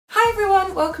Hi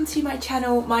everyone, welcome to my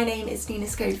channel. My name is Nina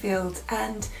Schofield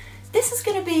and this is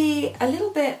going to be a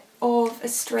little bit of a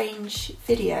strange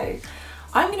video.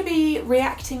 I'm going to be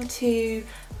reacting to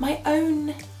my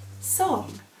own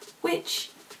song,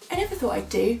 which I never thought I'd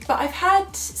do, but I've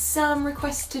had some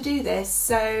requests to do this,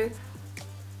 so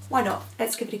why not?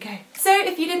 Let's give it a go. So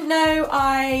if you didn't know,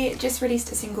 I just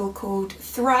released a single called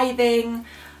Thriving.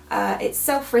 It's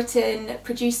self-written,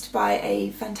 produced by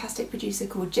a fantastic producer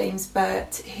called James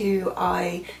Burt, who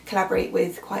I collaborate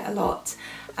with quite a lot,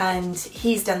 and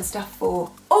he's done stuff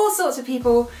for all sorts of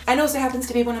people and also happens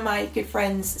to be one of my good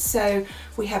friends, so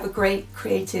we have a great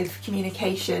creative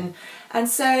communication. And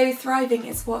so Thriving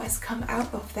is what has come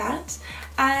out of that,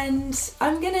 and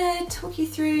I'm gonna talk you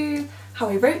through how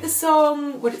I wrote the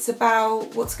song, what it's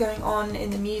about, what's going on in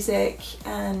the music,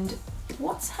 and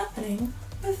what's happening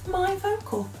with my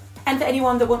vocal. And for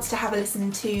anyone that wants to have a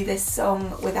listen to this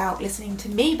song without listening to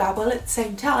me babble at the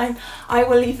same time, I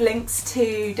will leave links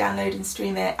to download and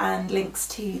stream it and links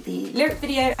to the lyric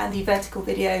video and the vertical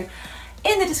video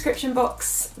in the description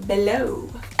box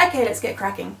below. Okay, let's get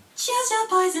cracking. Choose your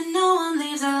poison, no one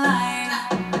leaves alive.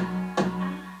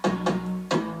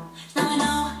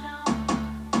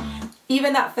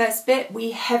 Even that first bit,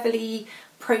 we heavily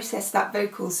process that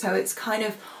vocal, so it's kind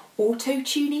of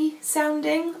auto-tuney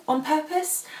sounding on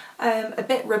purpose. A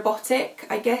bit robotic,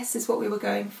 I guess, is what we were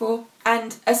going for.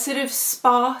 And a sort of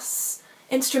sparse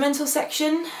instrumental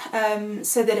section,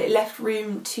 so that it left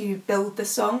room to build the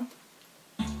song.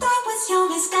 That was your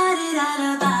misguided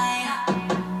alibi.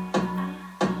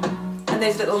 And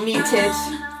those little muted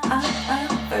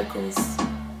vocals.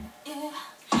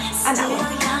 And that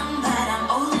one.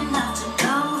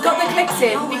 Got the clicks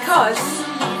in because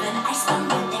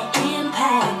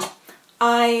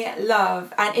I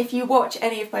love, and if you watch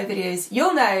any of my videos,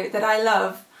 you'll know that I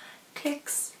love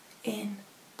clicks in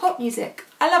pop music.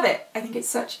 I love it. I think it's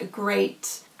such a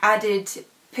great added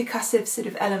percussive sort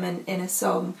of element in a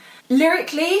song.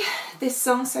 Lyrically, this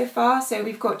song so far, so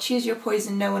we've got choose your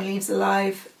poison, no one leaves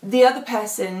alive. The other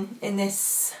person in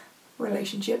this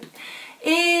relationship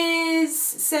is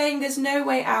saying there's no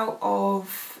way out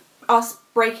of us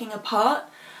breaking apart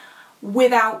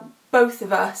without both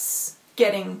of us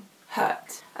getting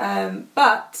hurt.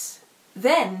 But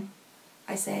then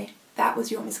I say, that was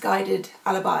your misguided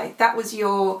alibi. That was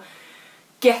your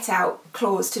get out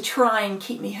clause to try and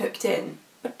keep me hooked in.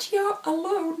 But you're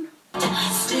alone.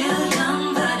 Still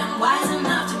young, but I'm wise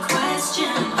enough to question.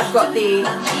 I've got the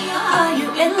are you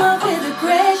in love with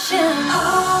aggression?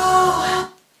 Oh.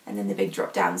 And then the big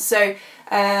drop down. So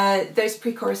those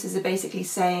pre-choruses are basically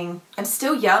saying, I'm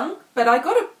still young, but I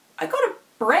got a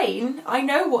brain. I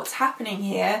know what's happening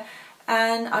here,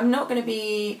 and I'm not going to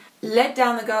be led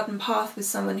down the garden path with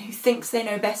someone who thinks they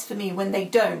know best for me when they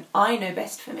don't. I know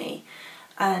best for me,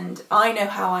 and I know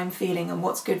how I'm feeling and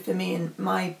what's good for me and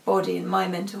my body and my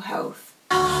mental health.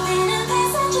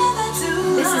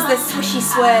 This is the swishy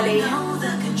swirly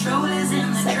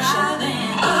section,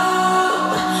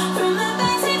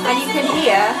 and you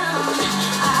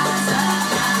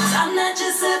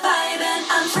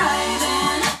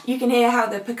can hear how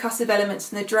the percussive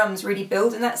elements and the drums really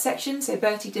build in that section. So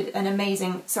Bertie did an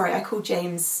amazing, sorry, I called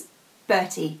James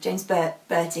Bertie, James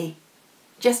Bertie,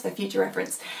 just for future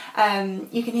reference.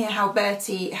 You can hear how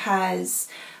Bertie has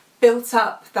built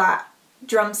up that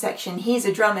drum section. He's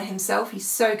a drummer himself, he's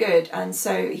so good, and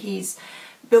so he's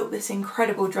built this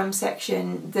incredible drum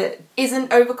section that isn't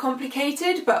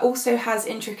overcomplicated but also has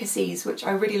intricacies, which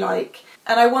I really like.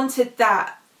 And I wanted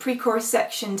that pre-chorus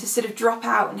section to sort of drop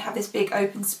out and have this big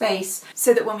open space,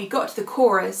 so that when we got to the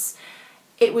chorus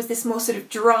it was this more sort of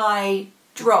dry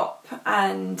drop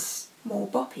and more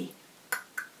boppy.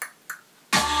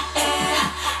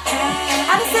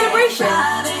 And a celebration.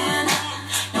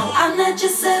 No, I'm not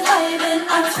just surviving,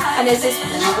 I'm thriving. And there's this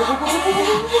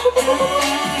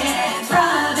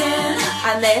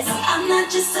and this. I'm not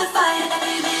just surviving, I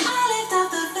lived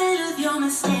off the veil of your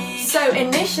mistakes. So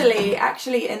initially,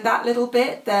 actually, in that little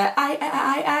bit, the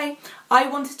I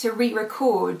wanted to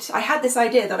re-record. I had this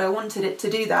idea that I wanted it to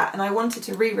do that, and I wanted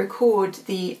to re-record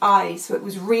the I, so it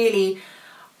was really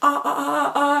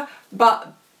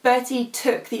but Bertie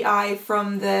took the I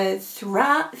from the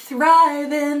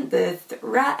thriving, the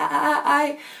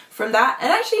from that,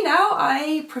 and actually now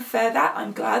I prefer that.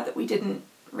 I'm glad that we didn't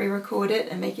re-record it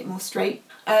and make it more straight.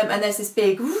 And there's this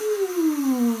big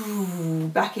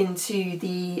back into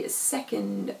the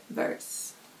second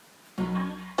verse.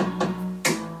 And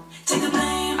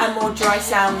more dry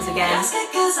sounds again.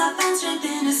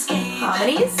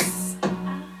 Harmonies.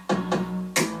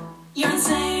 You're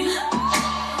insane.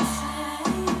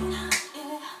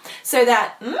 So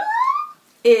that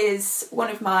is one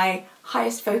of my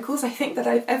highest vocals I think that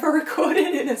I've ever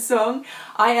recorded in a song.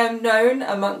 I am known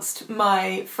amongst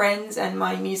my friends and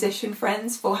my musician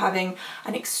friends for having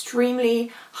an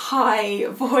extremely high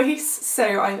voice,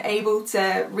 so I'm able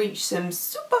to reach some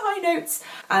super high notes,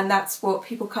 and that's what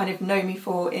people kind of know me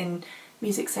for in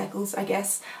music circles, I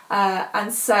guess.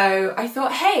 And so I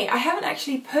thought, hey, I haven't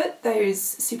actually put those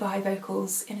super high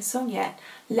vocals in a song yet.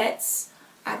 Let's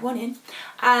add one in.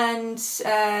 And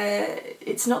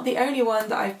it's not the only one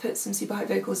that I've put some super high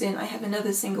vocals in. I have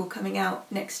another single coming out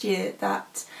next year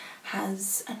that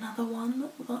has another one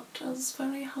that is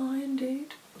very high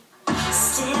indeed.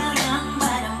 This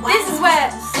is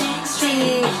where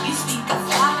the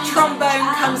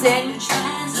trombone comes in.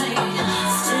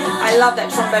 I love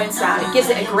that trombone sound, it gives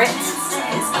it a grit.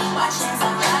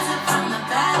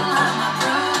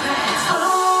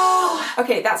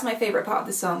 Okay, that's my favourite part of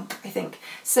the song, I think.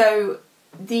 So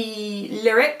the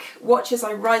lyric, "Watch as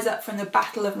I rise up from the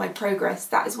battle of my progress,"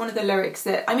 that is one of the lyrics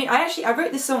that, I mean, I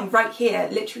wrote this song right here,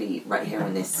 literally right here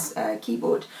on this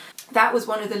keyboard. That was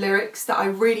one of the lyrics that I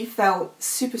really felt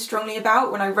super strongly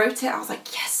about when I wrote it. I was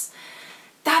like, yes,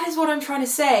 that is what I'm trying to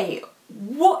say.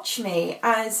 Watch me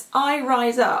as I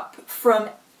rise up from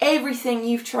everything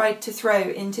you've tried to throw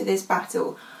into this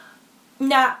battle.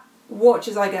 Nah, watch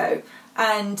as I go.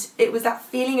 And it was that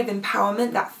feeling of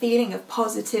empowerment, that feeling of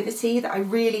positivity that I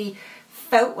really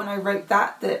felt when I wrote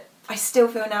that I still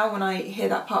feel now when I hear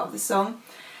that part of the song.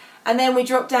 And then we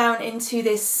drop down into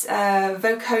this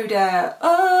vocoder.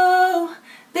 Oh,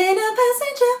 been a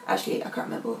passenger. Actually, I can't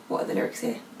remember what are the lyrics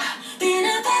here. Been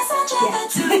a passenger for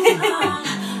too long.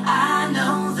 I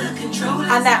know the control.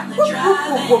 And that whoop, whoop,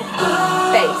 whoop, whoop,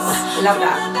 bass. Love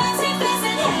that.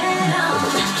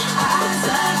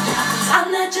 I'm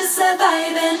not just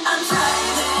surviving, I'm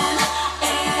thriving,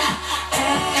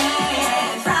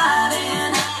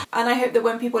 thriving. And I hope that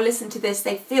when people listen to this,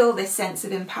 they feel this sense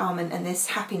of empowerment and this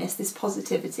happiness, this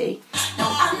positivity. No,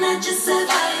 I'm not just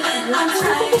surviving, I'm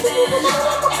thriving.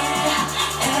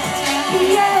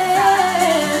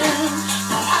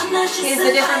 Here's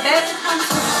the different bit.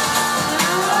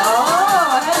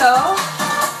 Oh, hello.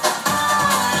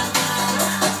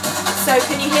 So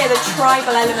can you hear the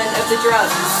tribal element of the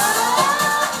drums?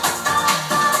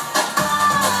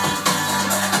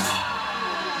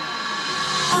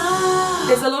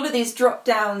 There's a lot of these drop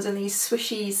downs and these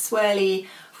swishy, swirly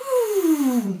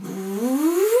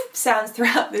sounds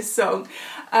throughout this song.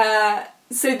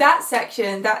 So that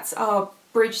section, that's our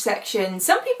bridge section.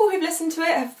 Some people who've listened to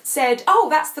it have said, oh,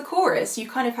 that's the chorus. You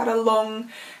kind of had a long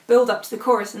build up to the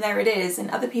chorus and there it is. And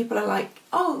other people are like,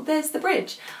 oh, there's the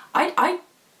bridge. I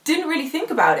didn't really think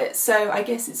about it, so I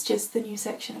guess it's just the new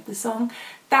section of the song.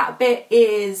 That bit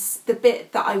is the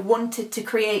bit that I wanted to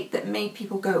create that made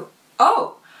people go,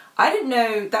 oh, I didn't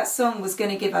know that song was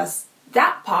going to give us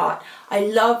that part. I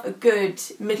love a good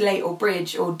middle eight or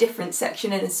bridge or different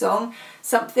section in a song.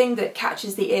 Something that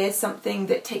catches the ear, something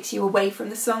that takes you away from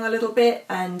the song a little bit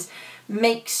and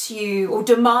makes you, or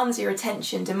demands your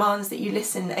attention, demands that you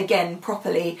listen again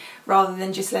properly rather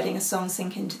than just letting a song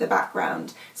sink into the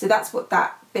background. So that's what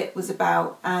that bit was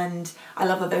about, and I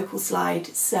love a vocal slide,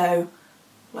 so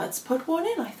let's put one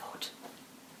in, I thought.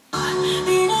 You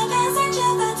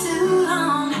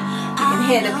can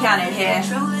hear the piano here.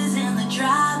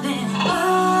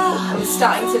 I'm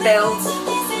starting to build.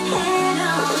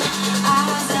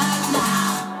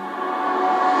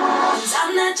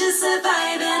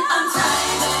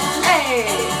 Hey!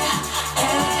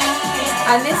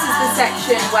 And this is the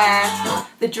section where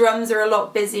the drums are a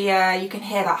lot busier. You can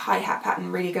hear that hi-hat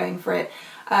pattern really going for it.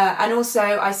 And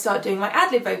also I start doing my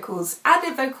ad-lib vocals.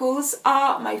 Ad-lib vocals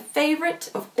are my favourite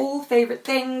of all favourite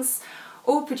things.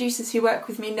 All producers who work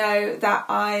with me know that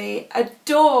I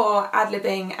adore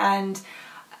ad-libbing, and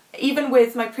even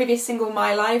with my previous single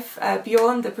My Life,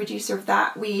 Bjorn, the producer of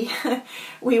that, we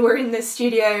were in the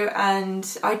studio and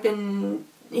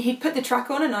he'd put the track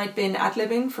on and I'd been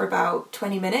ad-libbing for about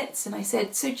 20 minutes, and I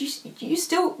said, so do you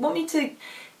still want me to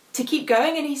keep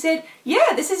going? And he said,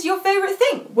 yeah, this is your favourite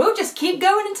thing, we'll just keep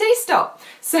going until you stop.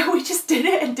 So we just did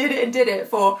it and did it and did it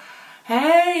for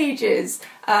ages.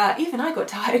 Even I got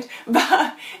tired,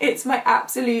 but it's my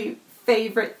absolute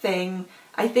favourite thing.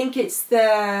 I think it's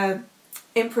the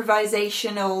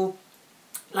improvisational,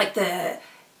 like the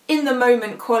in the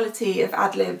moment quality of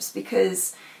ad-libs,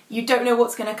 because you don't know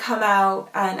what's going to come out,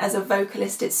 and as a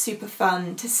vocalist it's super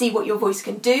fun to see what your voice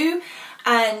can do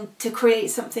and to create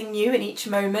something new in each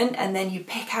moment, and then you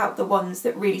pick out the ones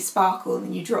that really sparkle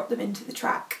and you drop them into the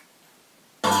track.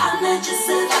 I'm not just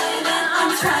surviving,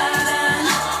 I'm thriving.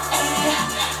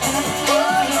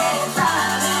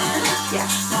 Yeah.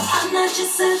 I'm not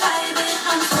just surviving.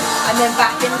 And then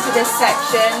back into this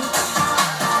section.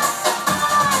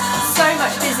 So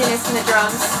much busyness in the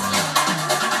drums.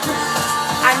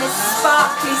 And this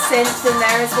sparkly synth in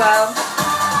there as well.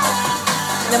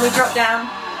 And then we drop down.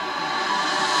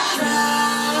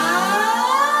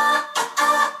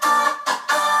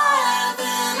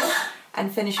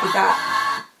 And finish with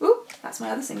that. Ooh, that's my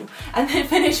other single. And then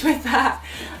finish with that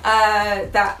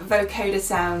that vocoder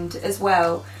sound as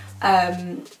well.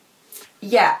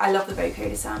 Yeah, I love the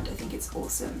vocoder sound. I think it's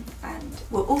awesome, and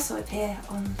will also appear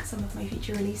on some of my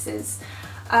future releases.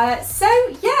 So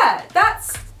yeah,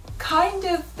 that's kind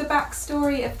of the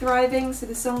backstory of Thriving. So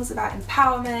the song's about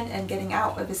empowerment and getting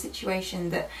out of a situation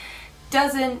that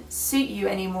doesn't suit you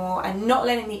anymore, and not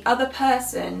letting the other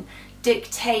person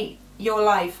dictate your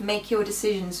life, make your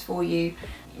decisions for you.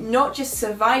 Not just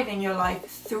surviving your life,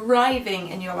 thriving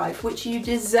in your life, which you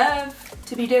deserve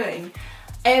to be doing.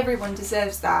 Everyone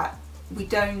deserves that. We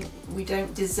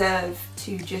don't deserve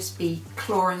to just be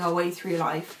clawing our way through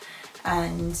life,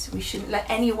 and we shouldn't let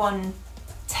anyone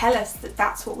tell us that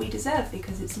that's what we deserve,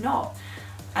 because it's not.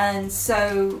 And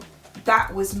so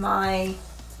that was my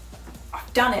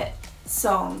I've done it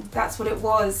song. That's what it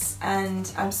was,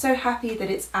 and I'm so happy that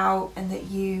it's out and that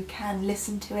you can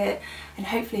listen to it and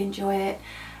hopefully enjoy it.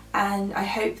 And I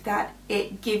hope that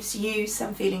it gives you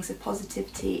some feelings of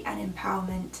positivity and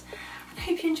empowerment. And I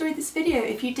hope you enjoyed this video.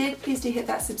 If you did, please do hit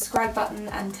that subscribe button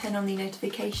and turn on the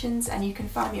notifications. And you can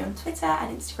find me on Twitter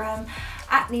and Instagram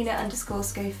at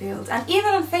Nina_Schofield, and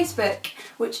even on Facebook,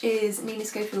 which is Nina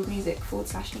Schofield Music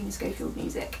 /Nina Schofield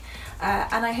Music.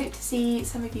 And I hope to see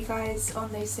some of you guys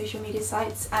on those social media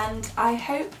sites, and I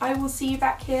hope I will see you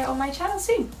back here on my channel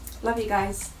soon. Love you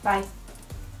guys. Bye.